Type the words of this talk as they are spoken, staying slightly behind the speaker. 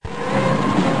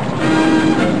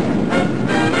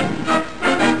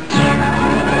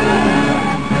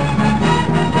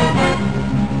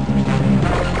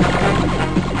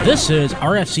This is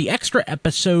RFC Extra,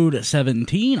 episode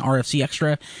 17. RFC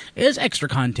Extra is extra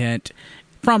content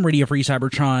from Radio Free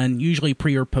Cybertron, usually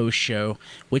pre or post show,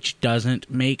 which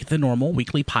doesn't make the normal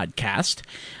weekly podcast.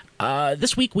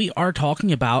 This week we are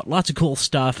talking about lots of cool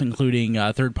stuff, including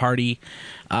third-party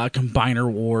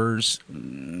combiner wars.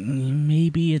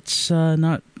 Maybe it's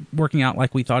not working out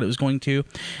like we thought it was going to.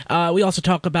 We also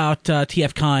talk about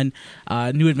TFCon,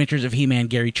 New Adventures of He-Man,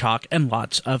 Gary Chalk, and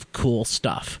lots of cool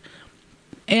stuff.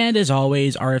 And as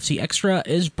always, RFC Extra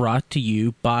is brought to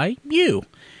you by you.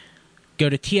 Go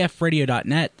to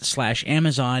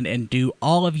tfradio.net/Amazon and do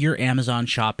all of your Amazon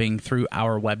shopping through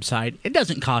our website. It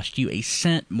doesn't cost you a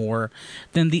cent more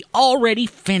than the already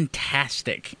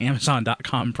fantastic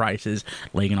Amazon.com prices,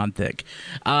 laying it on thick.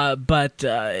 But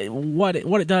what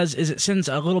it does is it sends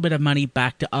a little bit of money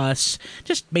back to us,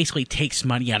 just basically takes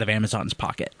money out of Amazon's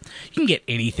pocket. You can get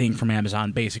anything from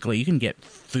Amazon, basically. You can get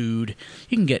food,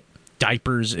 you can get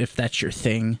diapers, if that's your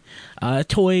thing.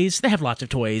 Toys, they have lots of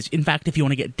toys. In fact, if you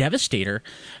want to get Devastator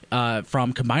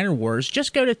from Combiner Wars,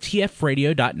 just go to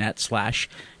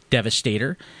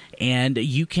tfradio.net/Devastator, and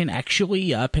you can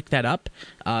actually pick that up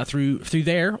through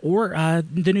there, or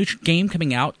the new game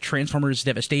coming out, Transformers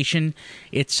Devastation.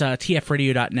 It's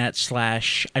tfradio.net/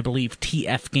 I believe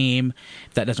TFGame.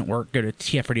 If that doesn't work, go to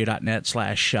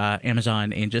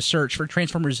tfradio.net/Amazon and just search for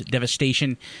Transformers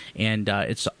Devastation, and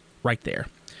it's right there.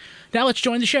 Now let's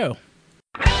join the show.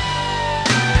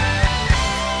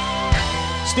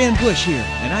 Stan Bush here,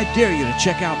 and I dare you to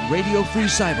check out Radio Free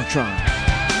Cybertron.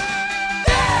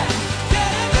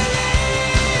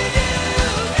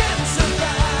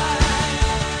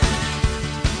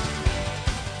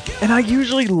 And I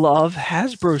usually love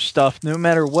Hasbro stuff. No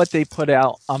matter what they put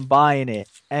out, I'm buying it.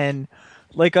 And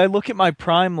like, I look at my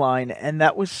Prime line, and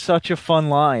that was such a fun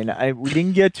line. We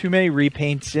didn't get too many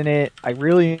repaints in it. I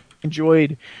really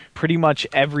enjoyed pretty much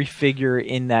every figure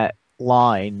in that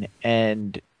line,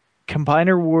 and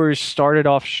Combiner Wars started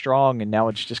off strong, and now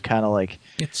it's just kind of like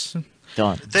it's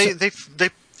done. They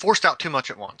forced out too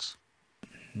much at once.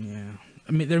 Yeah,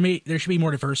 I mean there should be more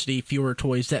diversity, fewer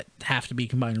toys that have to be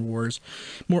Combiner Wars.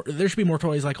 There should be more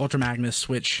toys like Ultra Magnus,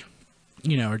 which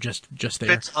are just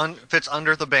there. Fits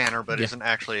under the banner, but isn't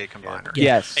actually a combiner.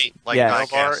 Yeah. Yes, hey, like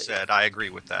Diecast said, I agree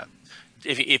with that.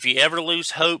 If you ever lose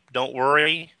hope, don't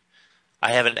worry.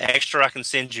 I have an extra. I can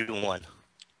send you one.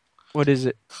 What is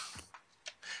it?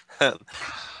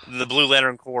 The Blue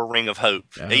Lantern Corps Ring of Hope.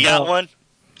 You got one?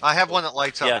 I have one that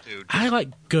lights up, dude. I like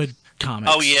good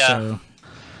comics. Oh, yeah. So.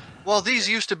 Well, these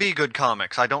used to be good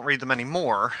comics. I don't read them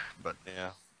anymore, but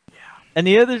yeah. And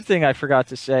the other thing I forgot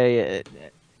to say,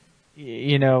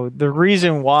 the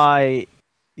reason why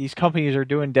these companies are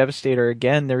doing Devastator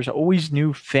again, there's always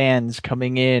new fans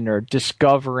coming in or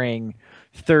discovering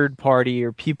third party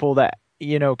or people that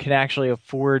can actually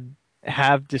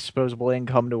have disposable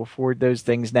income to afford those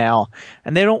things now,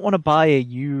 and they don't want to buy a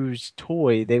used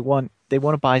toy. They want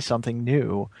to buy something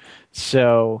new.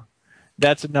 So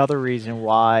that's another reason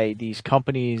why these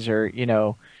companies are,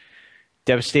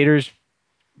 Devastators,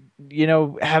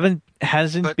 hasn't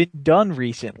been done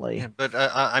recently. Yeah, but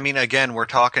I mean, again, we're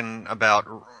talking about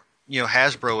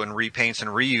Hasbro and repaints and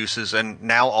reuses, and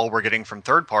now all we're getting from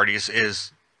third parties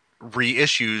is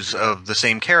reissues of the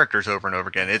same characters over and over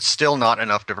again. It's still not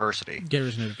enough diversity.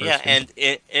 Yeah, and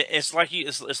it's like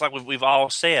we've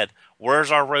all said. Where's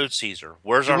our Road Caesar?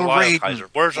 Where's our Lion Kaiser?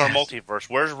 Where's our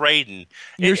Multiverse? Where's Raiden?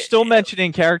 You're still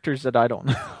mentioning characters that I don't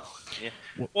know. Yeah.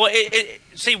 Well,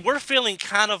 see, we're feeling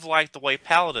kind of like the way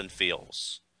Paladin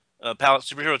feels.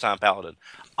 Superhero Time Paladin.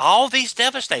 All these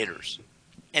Devastators,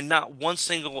 and not one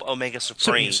single Omega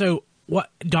Supreme. So what,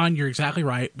 Don? You're exactly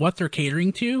right. What they're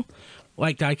catering to,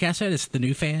 like Diecast said, it's the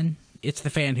new fan. It's the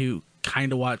fan who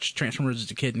kind of watched Transformers as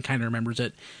a kid and kind of remembers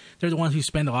it. They're the ones who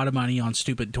spend a lot of money on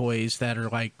stupid toys that are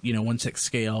like, 1/6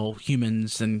 scale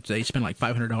humans, and they spend like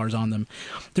 $500 on them.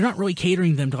 They're not really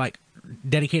catering them to like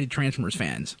dedicated Transformers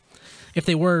fans. If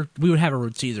they were, we would have a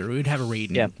Road Caesar, we would have a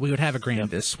Raiden, we would have a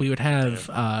Grandis, we would have,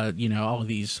 all of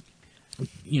these,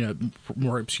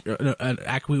 more obscure.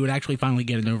 We would actually finally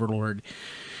get an Overlord.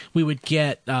 We would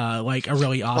get like a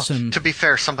really awesome. Well, to be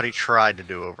fair, somebody tried to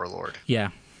do Overlord. Yeah,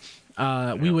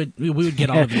 we would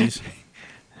get all of these.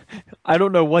 I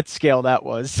don't know what scale that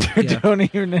was. Yeah. Don't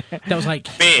even. That was like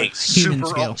big, human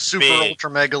scale, super ultra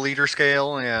mega liter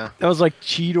scale. Yeah, that was like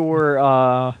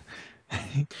Cheetor.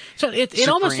 So it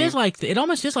almost is like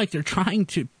they're trying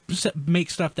to make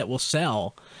stuff that will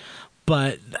sell,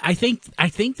 but I think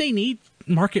they need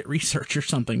market research or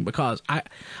something, because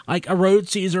like a Road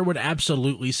Caesar would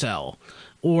absolutely sell.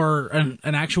 or an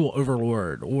actual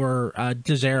Overlord, or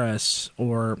Dezeris,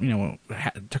 or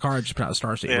Takara just put out a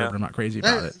Star Saber, but I'm not crazy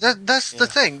about it. That's the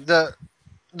thing. The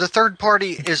third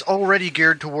party is already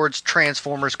geared towards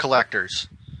Transformers collectors.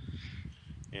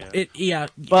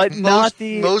 But not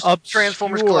the most obscure.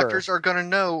 Transformers collectors are going to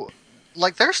know.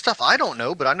 Like, there's stuff I don't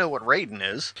know, but I know what Raiden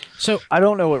is. So I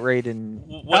don't know what Raiden.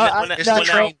 It's the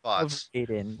train bots.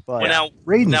 Raiden, but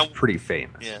Raiden's pretty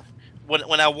famous. Yeah.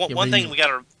 One thing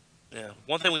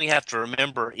we have to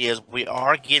remember is we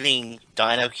are getting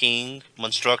Dino King,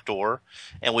 Monstructor,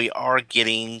 and we are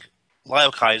getting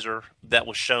Lyle Kaiser that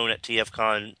was shown at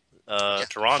TFCon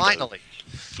Toronto. Finally.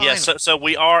 Yeah, so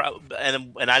we are,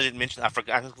 and I didn't mention, I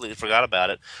completely forgot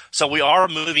about it. So we are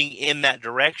moving in that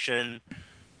direction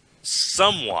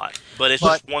somewhat, but it's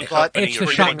just one company. It's the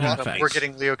shotgun effect. We're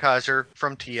getting Leo Kaiser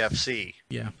from TFC.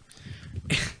 Yeah.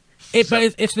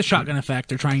 But it's the shotgun effect.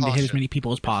 They're trying to hit as many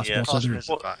people as possible. Yeah.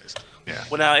 So Yeah.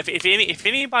 Well, now, if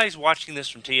anybody's watching this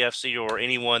from TFC or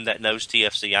anyone that knows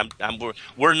TFC,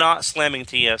 we're not slamming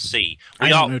TFC. I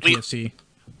don't know TFC.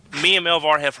 Me and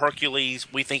Melvar have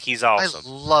Hercules. We think he's awesome. I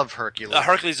love Hercules.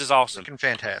 Hercules is awesome. Fucking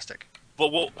fantastic.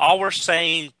 But all we're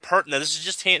saying, now this is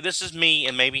just him, this is me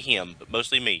and maybe him, but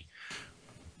mostly me.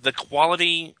 The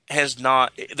quality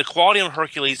on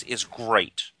Hercules is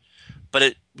great,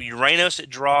 but Uranus it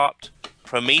dropped.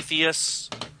 Prometheus,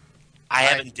 I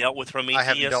haven't dealt with Prometheus. I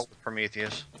haven't dealt with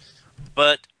Prometheus.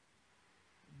 But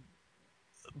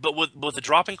with the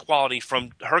drop in quality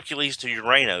from Hercules to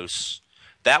Uranus,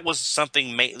 that was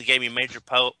something that gave me major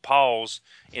pause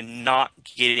in not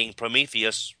getting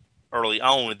Prometheus early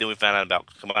on, and then we found out about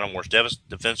Combined Wars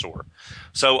Defensor.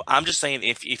 So I'm just saying,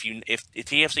 if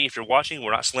TFC, if you're watching,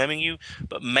 we're not slamming you,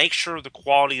 but make sure the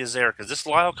quality is there, because this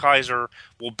Lyle Kaiser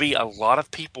will be a lot of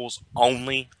people's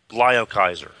only Lyle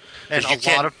Kaiser. And a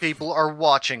lot of people are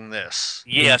watching this.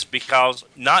 Yes, because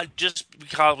not just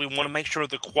because we want to make sure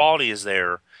the quality is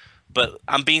there, but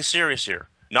I'm being serious here.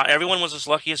 Not everyone was as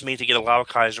lucky as me to get a Lyle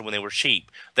Kaiser when they were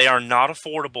cheap. They are not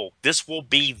affordable. This will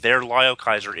be their Lyle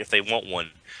Kaiser if they want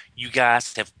one. You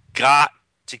guys have got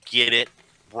to get it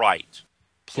right.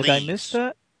 Please. Did I miss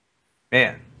that?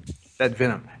 Man, that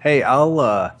Venom. Hey,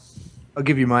 I'll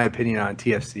give you my opinion on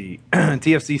TFC.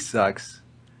 TFC sucks.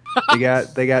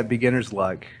 They got beginner's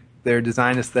luck. Their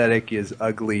design aesthetic is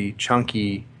ugly,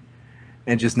 chunky,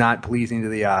 and just not pleasing to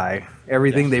the eye.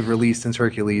 Everything they've released since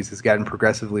Hercules has gotten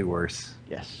progressively worse.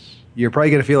 Yes. You're probably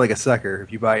going to feel like a sucker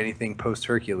if you buy anything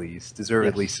post-Hercules,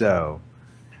 deservedly so.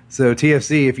 So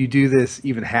TFC, if you do this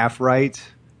even half right,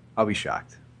 I'll be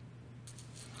shocked.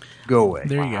 Go away.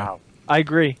 There you go. I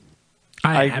agree.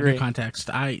 I agree. have no context.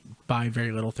 I buy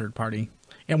very little third party.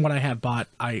 And what I have bought,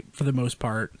 I, for the most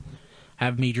part,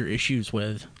 have major issues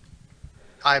with.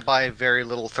 I buy very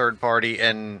little third party,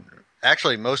 and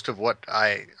actually most of what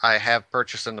I have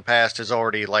purchased in the past has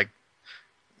already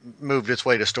moved its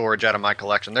way to storage out of my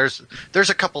collection. There's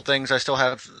a couple things I still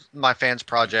have. My Fans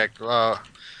Project,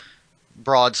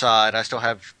 Broadside, I still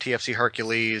have TFC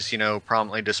Hercules,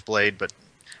 prominently displayed, but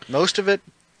most of it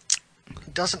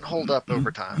doesn't hold up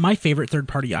over time. My favorite third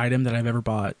party item that I've ever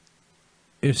bought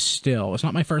is still, it's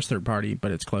not my first third party,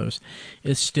 but it's close,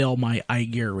 is still my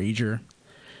iGear Rager,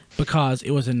 because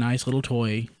it was a nice little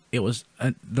toy. It was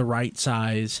the right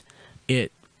size.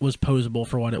 It was posable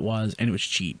for what it was, and it was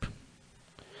cheap.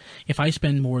 If I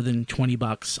spend more than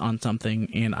 $20 on something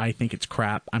and I think it's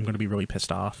crap, I'm going to be really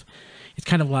pissed off. It's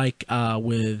kind of like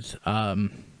with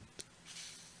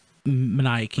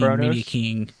Mania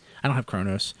King. I don't have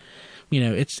Kronos.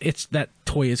 It's that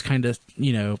toy is kind of,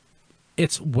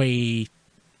 it's weird.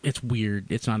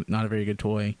 It's not a very good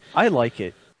toy. I like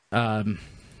it.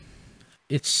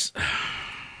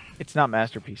 It's not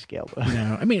masterpiece scale though.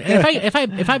 I mean, if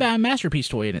I buy a masterpiece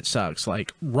toy and it sucks,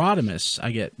 like Rodimus,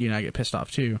 I get pissed off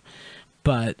too.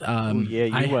 But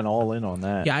you went all in on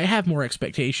that. Yeah, I have more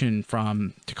expectation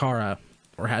from Takara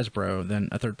or Hasbro than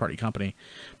a third party company.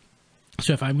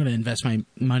 So if I'm going to invest my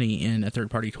money in a third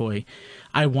party toy,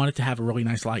 I want it to have a really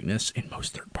nice likeness, and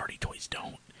most third party toys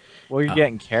don't. Well, you're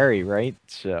getting Carrie, right?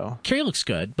 So Carrie looks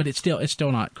good, but it's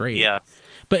still not great. Yeah.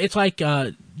 But it's like,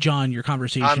 John, your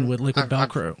conversation with Liquid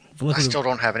Velcro. I still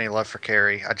don't have any love for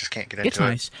Carrie. I just can't get into it. It's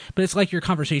nice. But it's like your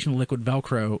conversation with Liquid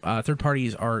Velcro. Third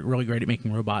parties are really great at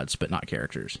making robots, but not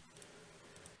characters.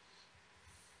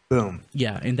 Boom.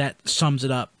 Yeah, and that sums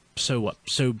it up so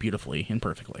beautifully and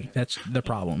perfectly. That's the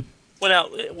problem. Well,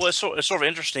 now, what's sort of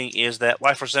interesting is that,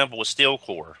 like, for example, with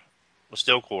Steelcore,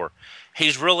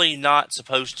 he's really not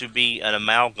supposed to be an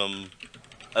amalgam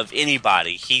of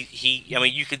anybody. I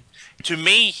mean, you could, to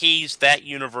me, he's that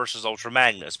universe's Ultra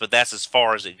Magnus, but that's as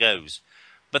far as it goes.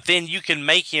 But then you can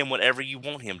make him whatever you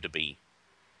want him to be.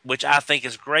 which I think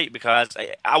is great because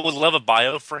I would love a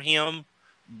bio for him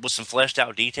with some fleshed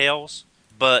out details,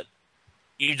 but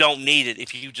you don't need it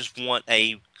if you just want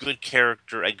a good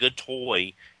character, a good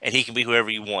toy, and he can be whoever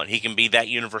you want. He can be that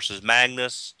universe's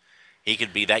Magnus. He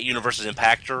could be that universe's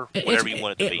Impactor, whatever you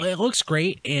want it to be. It looks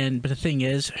great, but the thing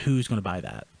is, who's going to buy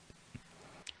that?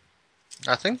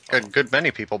 I think a good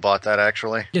many people bought that,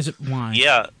 actually. Is it why?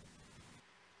 Yeah.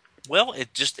 Well,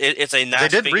 it's a nice. They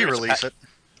did figure. re-release it.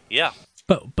 Yeah.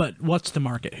 But what's the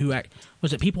market?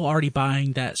 Was it people already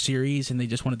buying that series and they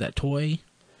just wanted that toy?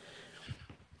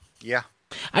 Yeah.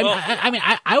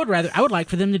 I would like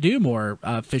for them to do more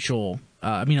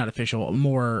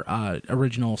more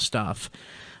original stuff.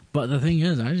 But the thing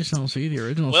is, I just don't see the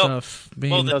original stuff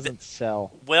being... doesn't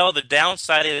sell. Well, the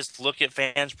downside is look at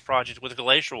Fans Project with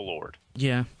Glacial Lord.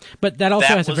 Yeah, but that also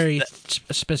has a very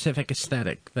specific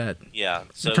aesthetic that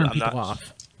turn people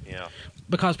off. Yeah.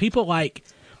 Because people like...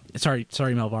 Sorry,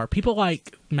 Melvar. People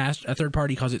like a third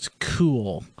party because it's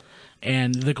cool.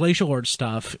 And the Glacial Lord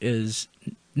stuff is...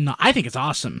 I think it's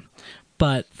awesome.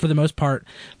 But for the most part,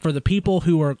 for the people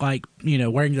who are like,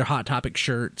 wearing their Hot Topic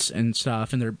shirts and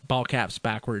stuff and their ball caps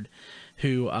backward,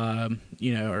 who, love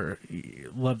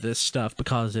this stuff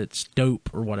because it's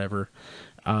dope or whatever.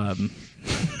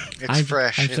 It's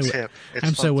fresh. It's hip. It's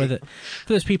I'm funky. so with it.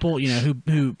 For those people,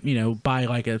 who buy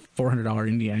like a $400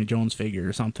 Indiana Jones figure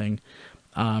or something,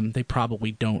 they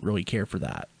probably don't really care for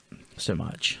that so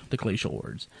much. The Glacial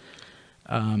Lords.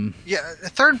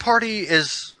 Third party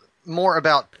is more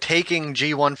about taking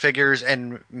G1 figures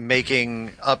and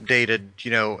making updated,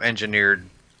 engineered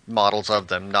models of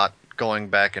them, not going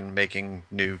back and making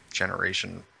new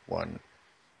Generation 1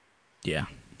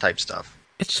 type stuff.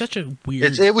 It's such a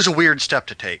weird... It was a weird step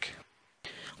to take.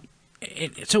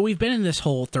 So we've been in this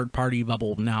whole third-party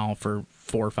bubble now for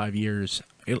 4 or 5 years.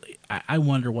 I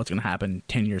wonder what's going to happen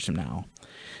 10 years from now.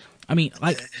 I mean,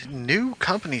 like... New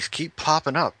companies keep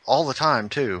popping up all the time,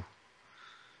 too.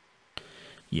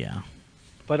 Yeah.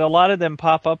 But a lot of them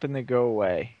pop up and they go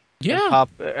away. Yeah.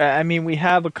 We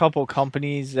have a couple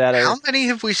companies that are... How many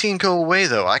have we seen go away,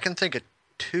 though? I can think of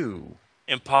 2.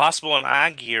 Impossible and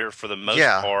iGear for the most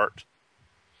part.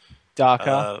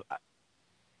 DACA.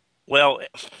 Oh,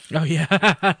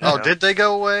 yeah. Did they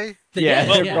go away?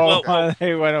 Yeah,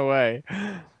 they went away.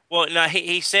 Well, no,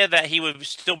 he said that he would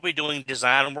still be doing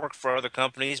design work for other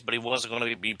companies, but he wasn't going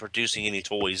to be producing any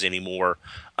toys anymore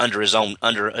under his own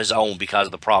because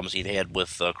of the problems he'd had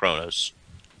with Kronos.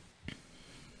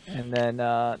 And then,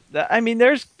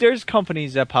 there's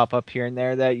companies that pop up here and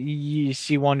there that you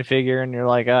see one figure and you're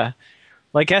like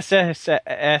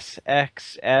SXS.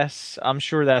 I'm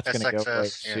sure that's going to go away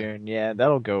soon. Yeah,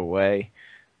 that'll go away.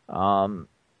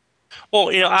 Well,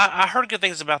 I heard good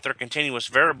things about their continuous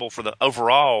variable for the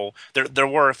overall. There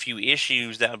were a few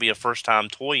issues that would be a first-time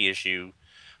toy issue,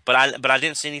 but I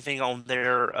didn't see anything on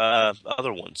their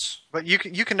other ones. But you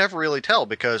can never really tell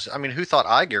because who thought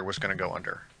iGear was going to go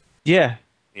under? Yeah.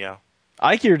 Yeah.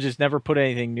 iGear just never put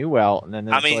anything new out, and then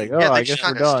it's I guess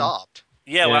we're done. Stopped.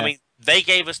 Yeah, well, they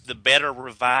gave us the better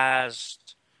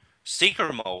revised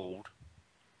Seeker mold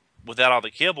without all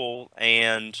the kibble,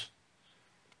 and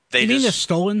you mean the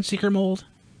stolen Seeker mold?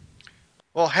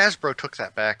 Well, Hasbro took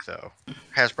that back, though.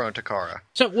 Hasbro and Takara.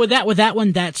 So with that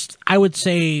one, that's I would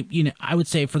say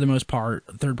for the most part,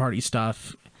 third party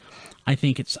stuff. I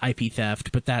think it's IP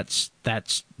theft, but that's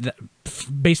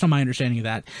based on my understanding of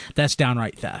that, that's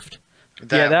downright theft.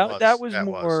 That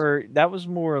was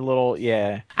more a little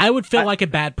I would feel like a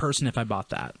bad person if I bought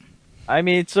that.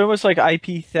 It's almost like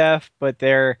IP theft, but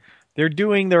they're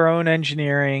doing their own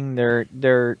engineering.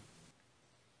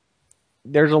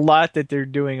 There's a lot that they're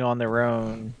doing on their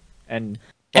own and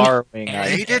borrowing.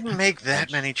 They didn't make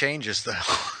that many changes though.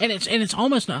 And it's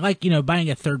almost not like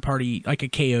buying a third party like a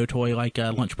KO toy, like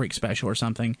a Lunch Break Special or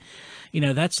something.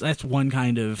 That's one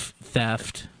kind of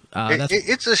theft.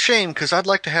 It's a shame because I'd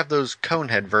like to have those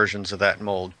Conehead versions of that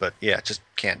mold, but just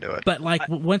can't do it. But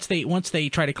once they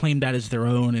try to claim that as their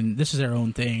own and this is their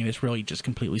own thing and it's really just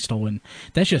completely stolen,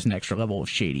 that's just an extra level of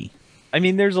shady.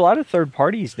 There's a lot of third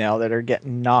parties now that are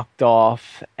getting knocked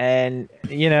off, and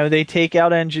they take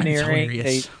out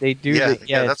engineering. They do.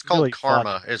 That's called really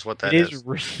karma, funny. is what that is. It is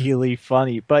really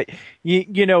funny, but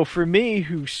for me,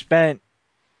 who spent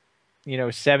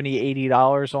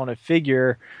 $70-$80 on a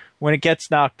figure, when it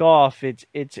gets knocked off, it's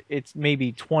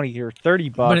maybe $20 or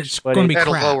 $30, but it's going to be at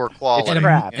crap. a lower quality. It's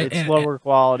crap. It's lower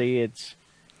quality.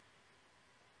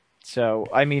 So,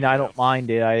 I don't mind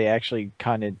it. I actually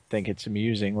kind of think it's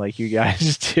amusing like you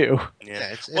guys do.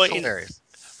 Yeah, it's hilarious.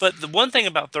 But the one thing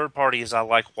about third parties I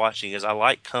like watching is I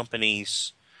like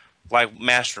companies like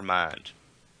Mastermind.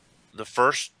 The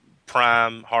first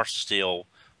Prime Hearts of Steel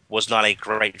was not a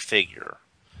great figure.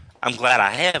 I'm glad I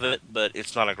have it, but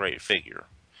it's not a great figure.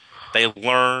 They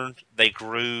learned, they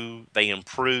grew, they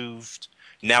improved.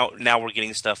 Now we're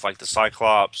getting stuff like the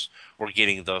Cyclops. We're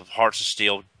getting the Hearts of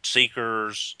Steel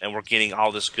Seekers, and we're getting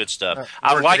all this good stuff.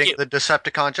 I We're like getting it. the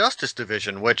Decepticon Justice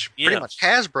Division, which pretty much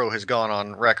Hasbro has gone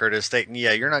on record as stating,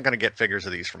 yeah, you're not going to get figures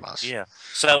of these from us. Yeah.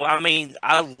 So, I mean,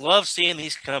 I love seeing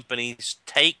these companies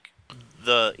take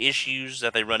the issues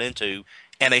that they run into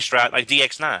and they strive, like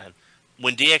DX9.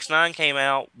 When DX9 came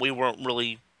out, we weren't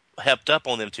really hepped up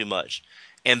on them too much.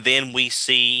 And then we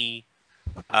see,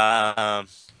 I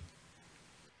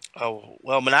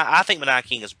think Manai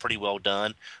King is pretty well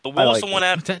done. But what was the one Is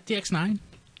after? that DX9?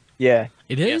 Yeah.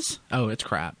 It is? Yeah. Oh, it's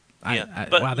crap. Yeah.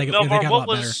 Wow, they got a lot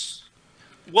better.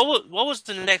 What was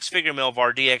the next figure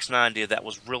Melvar DX9 did that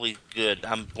was really good?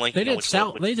 I'm blanking. They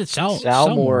did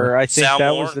Salmore. I think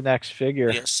that was the next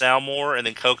figure. Yeah, Salmore and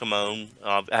then Kokomon.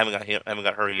 I haven't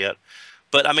got her yet.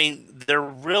 But I mean, they're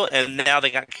real, and now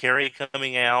they got Carrie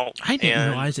coming out. I didn't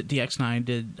realize that DX9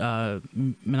 did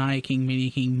Manai King, Mini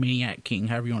King, Maniac King,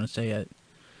 however you want to say it.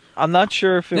 I'm not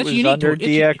sure if it was under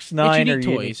DX9 or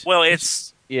toys. Well,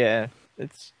 it's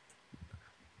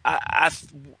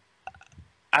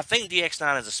I think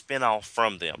DX9 is a spinoff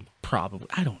from them. Probably,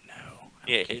 I don't know.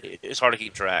 Yeah, it's hard to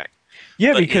keep track.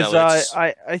 Yeah, but, because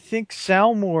I think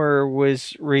Salmore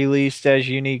was released as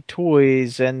Unique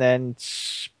Toys, and then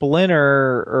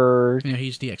Splinter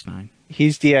he's DX9.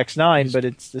 He's DX9, but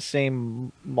it's the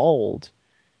same mold.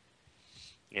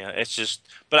 Yeah, it's just.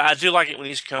 But I do like it when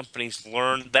these companies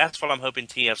learn. That's what I'm hoping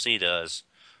TFC does.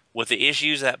 With the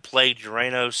issues that plagued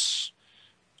Uranos,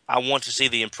 I want to see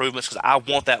the improvements because I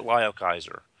want that Lio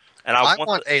Kaiser. And I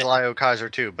want a Lio Kaiser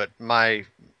too, but I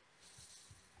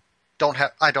don't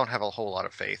have a whole lot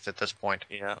of faith at this point.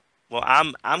 Yeah. Well,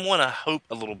 I'm going to hope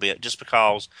a little bit just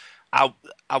because I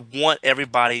want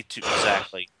everybody to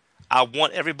I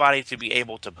want everybody to be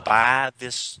able to buy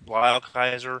this Lio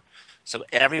Kaiser. So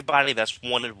everybody that's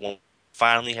wanted will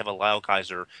finally have a Lio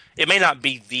Kaiser. It may not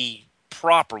be the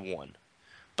proper one,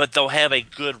 but they'll have a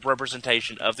good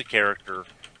representation of the character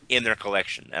in their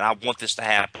collection. And I want this to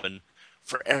happen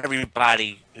for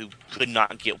everybody who could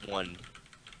not get one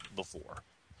before.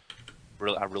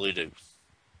 I really do.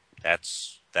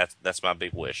 That's my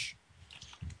big wish.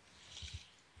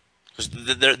 Because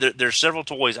there's several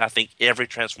toys I think every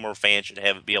Transformer fan should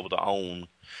be able to own.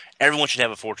 Everyone should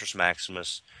have a Fortress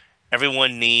Maximus.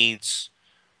 Everyone needs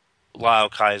Lio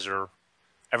Kaiser.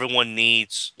 Everyone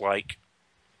needs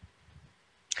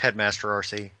Headmaster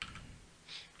RC.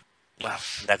 Well,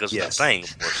 that goes without saying,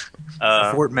 of course.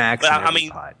 Fort Max. But I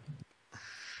mean,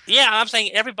 yeah, I'm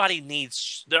saying everybody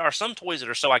needs. There are some toys that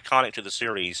are so iconic to the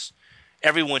series,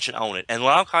 everyone should own it. And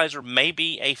Lio Kaiser may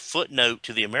be a footnote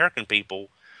to the American people,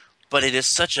 but it is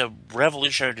such a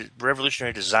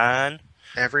revolutionary design.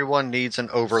 Everyone needs an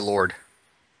Overlord.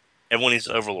 Everyone needs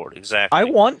an Overlord, exactly. I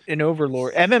want an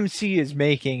Overlord. MMC is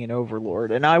making an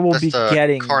Overlord, and I will be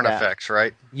getting Carnifex,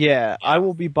 right? Yeah, I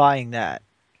will be buying that.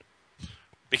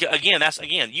 Because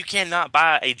again, you cannot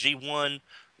buy a G1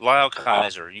 Lio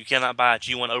Kaiser. You cannot buy a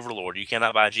G1 Overlord. You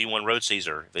cannot buy a G1 Road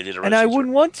Caesar. They did a Road and Caesar. I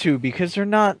wouldn't want to because they're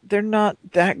not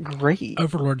that great.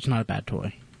 Overlord's not a bad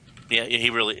toy. Yeah, he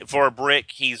really for a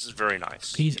brick, he's very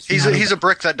nice. He's a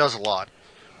brick that does a lot.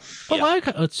 But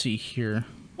let's see here.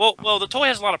 Well, the toy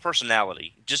has a lot of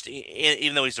personality. Just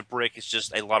even though he's a brick, it's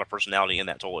just a lot of personality in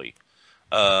that toy.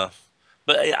 But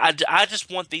I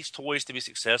just want these toys to be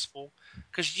successful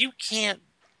because you can't.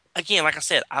 Again, like I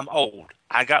said, I'm old.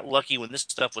 I got lucky when this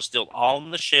stuff was still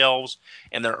on the shelves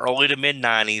in the early to mid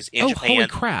 '90s in Japan. Holy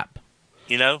crap!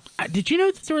 You know? Did you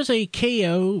know that there was a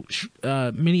KO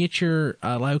miniature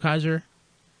Lio Kaiser?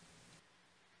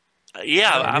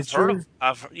 Yeah,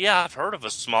 I've heard of a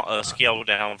small scaled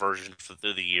down version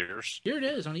through the years. Here it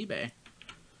is on eBay.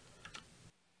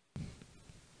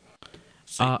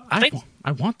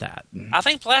 I want that. I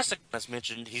think Plastic has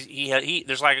mentioned he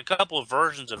there's like a couple of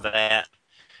versions of that,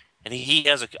 and he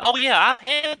has a. Oh yeah, I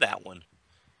had that one.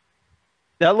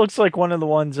 That looks like one of the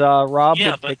ones Rob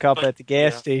would pick up at the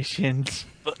gas stations.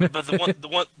 But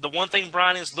the one thing,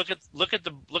 Brian, is look at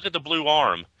the blue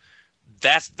arm.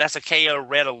 That's a KO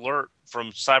Red Alert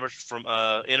from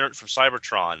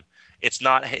Cybertron. It's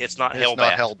not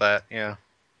Hellbat. Yeah.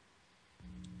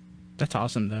 That's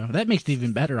awesome though. That makes it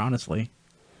even better, honestly.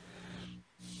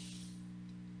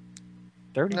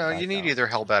 No, you need either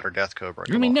Hellbat or Death Cobra.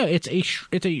 I mean, no, it's a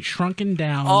shrunken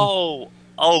down.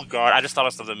 Oh God! I just thought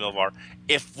of something, Milvar.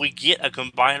 If we get a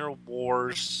Combiner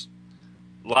Wars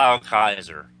Lio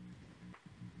Kaiser,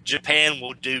 Japan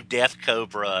will do Death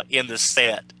Cobra in the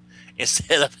set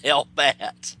instead of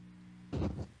Hellbat.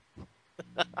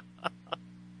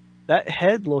 That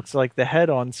head looks like the head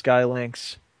on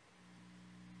Skylinks.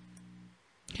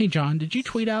 Hey, John, did you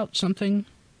tweet out something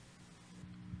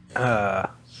Oh,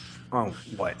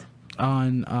 what?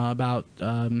 on about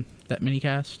that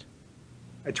minicast?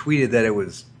 I tweeted that it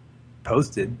was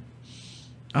posted.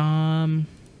 Um,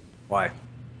 Why?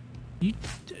 you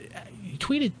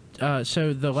tweeted.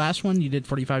 So the last one you did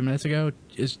 45 minutes ago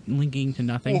is linking to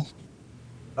nothing.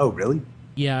 Oh, really?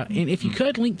 Yeah, and if you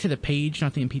could link to the page,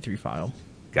 not the MP3 file,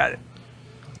 Got it.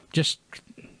 just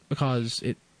because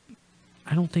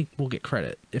I don't think we'll get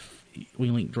credit if we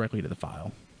link directly to the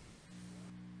file.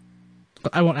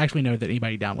 I won't actually know that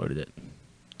anybody downloaded it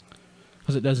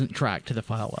because it doesn't track to the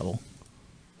file level,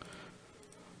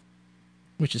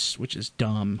 which is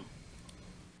dumb.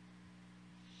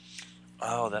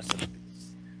 Oh, that's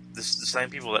the same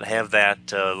people that have that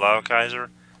Laukaiser.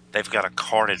 They've got a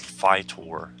carded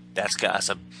Fightor. That's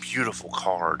a beautiful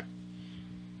card.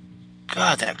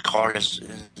 God, that card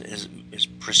is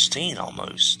pristine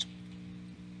almost.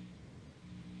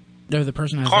 No, the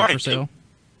person has that Carded for sale.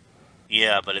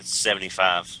 Yeah, but it's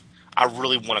 75. I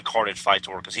really want a carded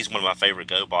Fightor because he's one of my favorite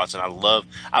GoBots, and I love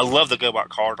the GoBot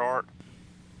card art,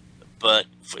 but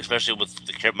especially with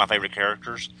my favorite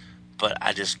characters. But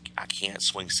I can't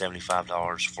swing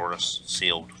 $75 for a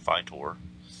sealed Fightor.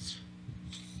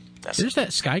 There's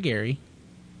that Sky Gary.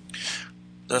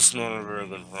 That's not a very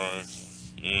good price.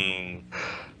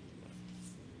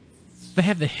 They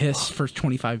have the Hiss for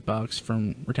 $25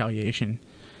 from Retaliation.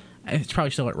 It's probably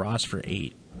still at Ross for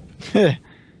 $8.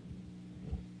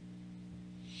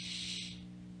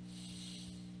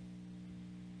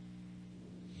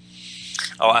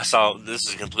 Oh, I saw. This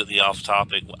is completely off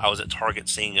topic. I was at Target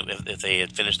seeing if they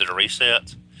had finished their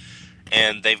reset,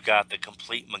 and they've got the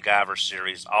complete MacGyver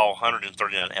series, all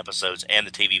 139 episodes, and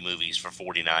the TV movies for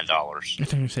 $49. I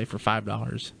think I'm say for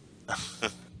 $5.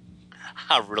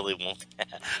 I really want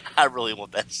that. I really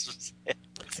want that.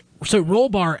 So Roll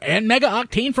Bar and Mega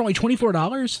Octane for only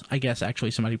 $24? I guess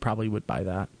actually somebody probably would buy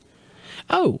that.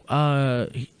 Oh,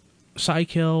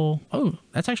 Psykill. Oh,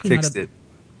 that's actually Fixed not it.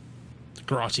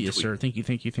 Gracias, sir. Thank you.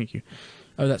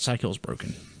 Oh, that Psykill's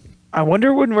broken. I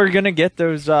wonder when we're gonna get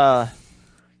those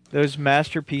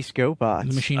Masterpiece GoBots.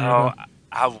 The machine. Oh,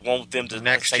 I want them to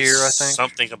Next say year, I think.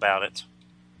 something about it.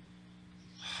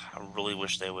 I really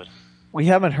wish they would. We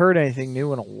haven't heard anything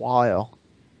new in a while.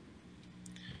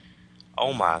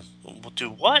 Oh my! Do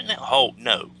what? Now? Oh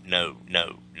no!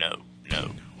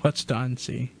 What's done?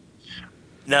 See.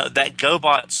 No, that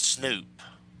GoBot Snoop.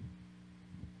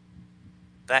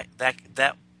 That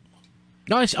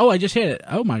No, I just hit it.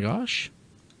 Oh my gosh.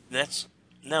 that's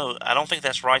no. I don't think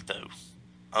that's right though,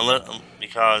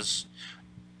 because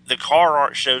the car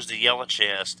art shows the yellow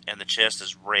chest and the chest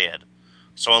is red.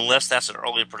 So unless that's an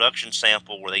early production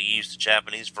sample where they used the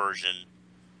Japanese version.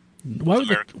 Why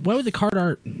would the card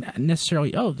art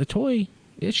necessarily? Oh, the toy.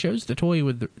 It shows the toy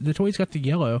with the toy's got the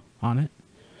yellow on it.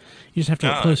 You just have to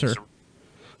look closer.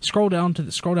 Scroll down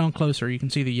closer. You can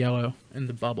see the yellow in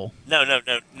the bubble. No.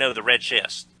 The red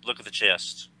chest. Look at the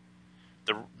chest.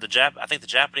 I think the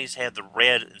Japanese had the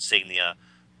red insignia.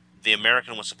 The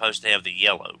American was supposed to have the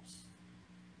yellow.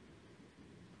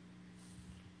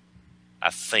 I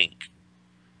think.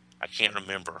 I can't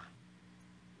remember.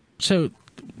 So,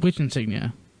 which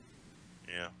insignia?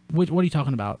 Yeah. What are you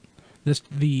talking about?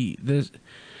 The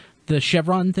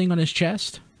chevron thing on his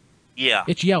chest? Yeah.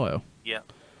 It's yellow. Yeah.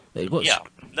 It looks, Yeah.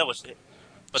 No,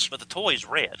 but the toy's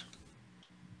red.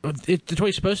 The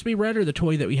toy's supposed to be red, or the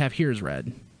toy that we have here is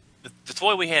red? The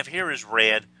toy we have here is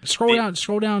red. Scroll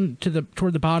down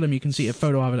toward the bottom. You can see a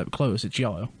photo of it up close. It's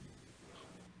yellow.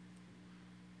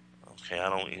 Okay,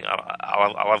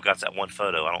 I've got that one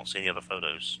photo. I don't see any other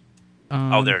photos.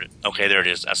 Oh, there. Okay, there it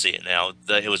is. I see it now.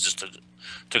 It was just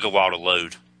took a while to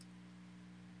load.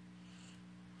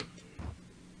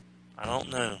 I don't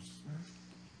know.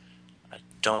 I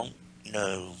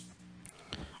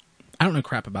don't know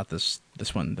crap about this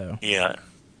one though. Yeah,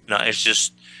 no, it's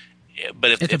just.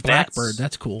 But if It's a if blackbird.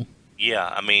 That's cool. Yeah,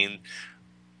 I mean,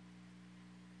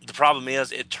 the problem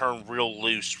is it turned real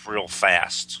loose real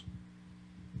fast.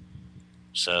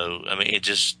 So I mean, it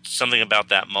just something about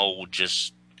that mold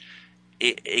just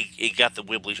it got the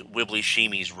wibbly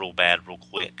shimmies real bad real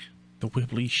quick. The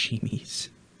wibbly shimmies.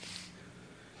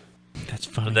 That's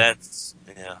funny. But that's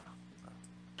yeah.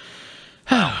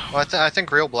 Well, I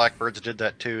think real blackbirds did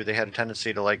that too. They had a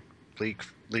tendency to like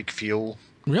leak fuel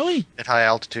Really? at high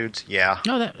altitudes. Yeah.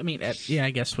 No, I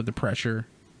guess with the pressure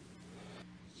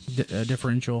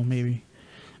differential, maybe.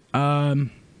 Ooh,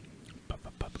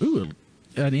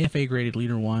 an EFA graded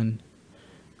leader 1.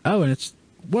 Oh, and it's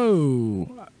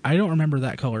Whoa! I don't remember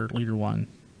that color, Leader 1.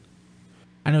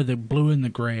 I know the blue and the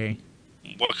gray.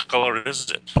 What color is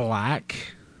it?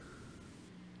 Black.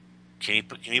 Can you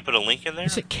put a link in there?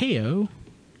 Is it KO?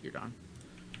 You're done.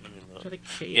 Let me look. Is that a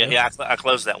KO? Yeah. I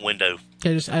closed that window.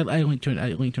 Okay, I linked to it.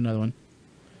 I linked to another one.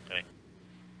 Okay.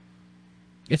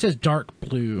 It says dark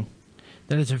blue.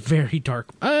 That is a very dark.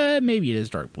 Maybe it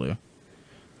is dark blue.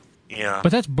 Yeah.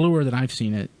 But that's bluer than I've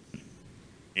seen it.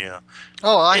 Yeah.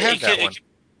 Oh, I had that one.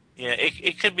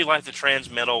 It could be like the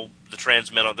transmetal. There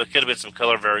could have been some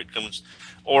color variations,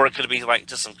 or it could be like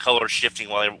just some color shifting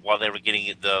while they were getting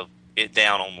it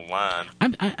down on the line.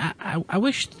 I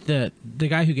wish the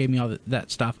guy who gave me all that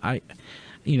stuff.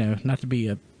 Not to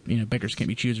be beggars can't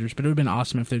be choosers, but it would have been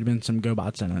awesome if there'd been some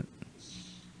GoBots in it.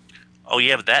 Oh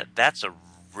yeah, but that's a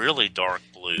really dark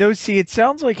blue. No, see, it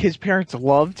sounds like his parents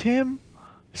loved him,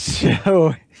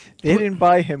 so they didn't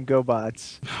buy him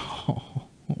GoBots.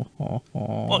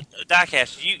 Well,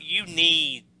 Diecast, you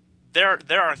need there are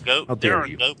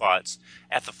GoBots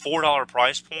at the $4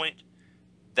 price point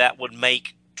that would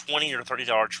make $20 or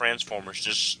 $30 Transformers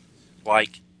just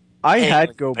like. I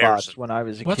had GoBots when I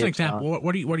was a kid. What's an example?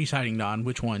 What are you citing, Don?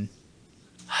 Which one?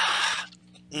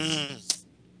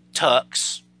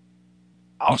 Tux,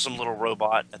 awesome little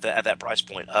robot at that price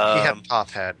point. He had a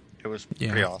top hat. It was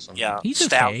pretty awesome. Yeah, He's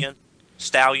Stallion, okay.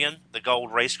 Stallion, the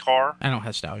gold race car. I don't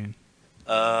have Stallion.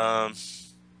 I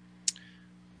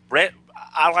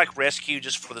like Rescue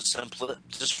just for the simple,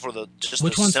 Which the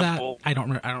one's simple. That? I don't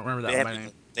remember that one by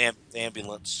name. The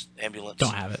ambulance.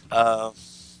 Don't have it.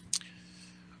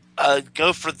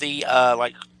 Go for the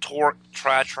like Torque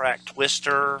Tri-Track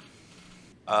Twister.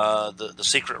 The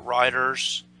Secret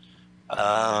Riders.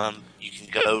 You can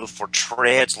go for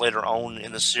Treads later on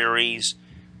in the series.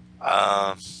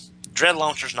 Dread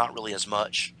Launcher's not really as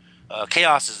much.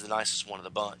 Chaos is the nicest one of the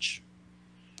bunch.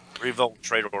 Revolt,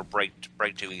 Trade, or break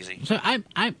too easy. So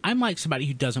I'm like somebody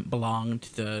who doesn't belong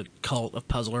to the cult of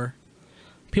Puzzler.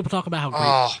 People talk about how great.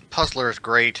 Oh, Puzzler is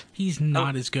great. He's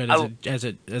not as good as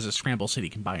a Scramble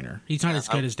City combiner. He's not as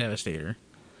good as Devastator.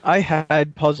 I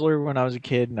had Puzzler when I was a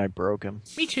kid, and I broke him.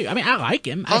 Me too. I mean, I like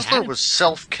him. Puzzler was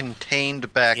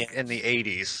self-contained back in the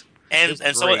 80s. And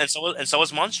so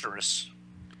was Monstrous.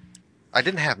 I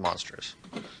didn't have Monstrous.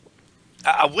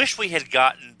 I wish we had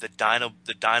gotten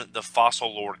the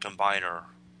Fossil Lord combiner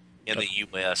in the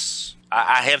U.S.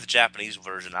 I have the Japanese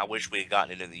version. I wish we had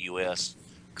gotten it in the U.S.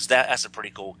 because that's a pretty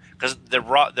cool. Because they're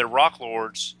Rock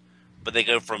Lords, but they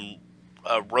go from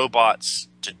robots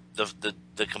to and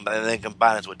then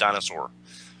combine it with dinosaur.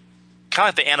 Kind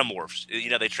of like the Animorphs.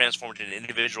 They transform into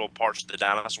individual parts of the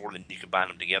dinosaur, and then you combine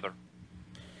them together.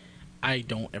 I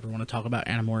don't ever want to talk about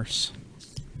Animorphs.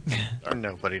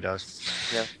 Nobody does.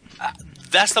 Yeah.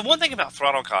 That's the one thing about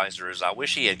Throttle Kaiser is I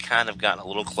wish he had kind of gotten a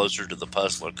little closer to the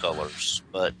Puzzler colors,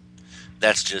 but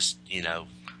that's just The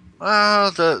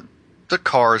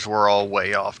cars were all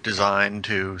way off design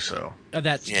too, so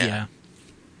That's yeah,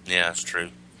 that's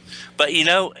true. But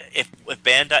if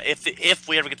Bandai, if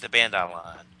we ever get the Bandai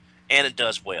line and it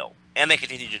does well and they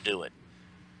continue to do it,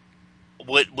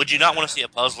 would you not want to see a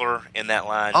Puzzler in that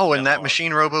line? Oh, in that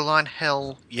Machine Robo line,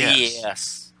 hell yes.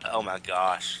 Yes. Oh my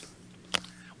gosh.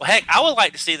 Well, heck, I would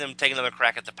like to see them take another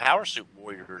crack at the Power Suit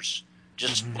Warriors,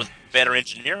 just with better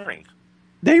engineering.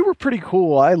 They were pretty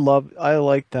cool. I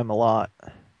liked them a lot.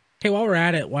 Hey, while we're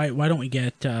at it, why don't we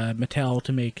get Mattel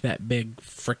to make that big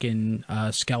frickin'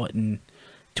 skeleton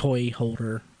toy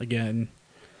holder again?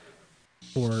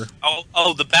 For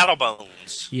the Battle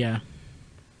Bones. Yeah,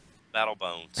 Battle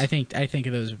Bones. I think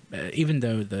of those. Even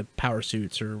though the power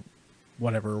suits or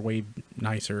whatever are way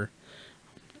nicer,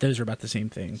 those are about the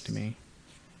same thing to me.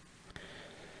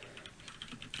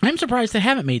 I'm surprised they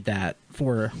haven't made that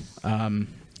for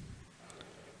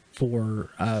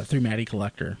 3-Matty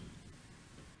Collector.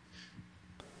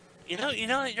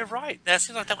 You're right. That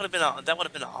seems like that would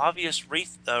have been an obvious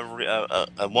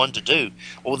one to do.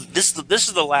 Well, this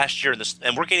is the last year,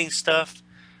 and we're getting stuff.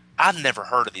 I've never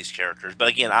heard of these characters, but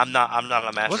again, I'm not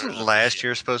a master. Wasn't last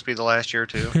year supposed to be the last year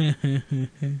too?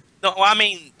 No, well, I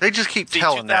mean they just keep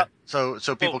telling that, so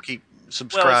people keep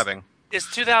subscribing.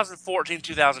 It's 2014,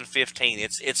 2015.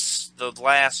 It's the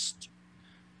last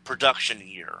production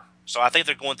year, so I think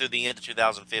they're going through the end of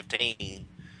 2015,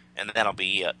 and that'll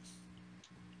be it.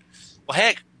 Well,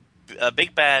 heck,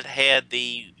 Big Bad had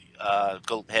the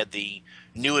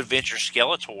New Adventure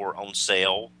Skeletor on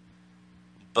sale,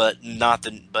 but not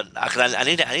the. But I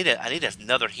need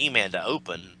another He-Man to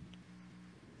open.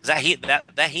 That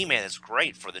He-Man is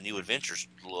great for the New Adventures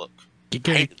look.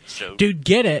 Dude,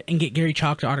 get it and get Gary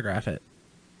Chalk to autograph it.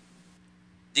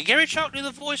 Did Gary Chalk do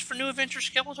the voice for New Adventure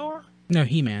Skeletor? No,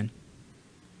 He-Man.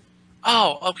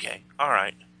 Oh, okay. All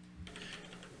right.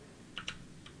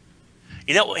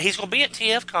 You know what? He's going to be at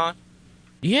TFCon.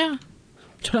 Yeah,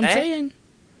 that's what I'm saying.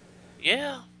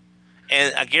 Yeah.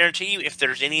 And I guarantee you, if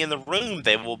there's any in the room,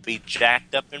 they will be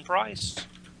jacked up in price.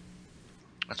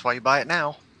 That's why you buy it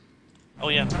now. Oh,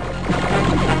 yeah.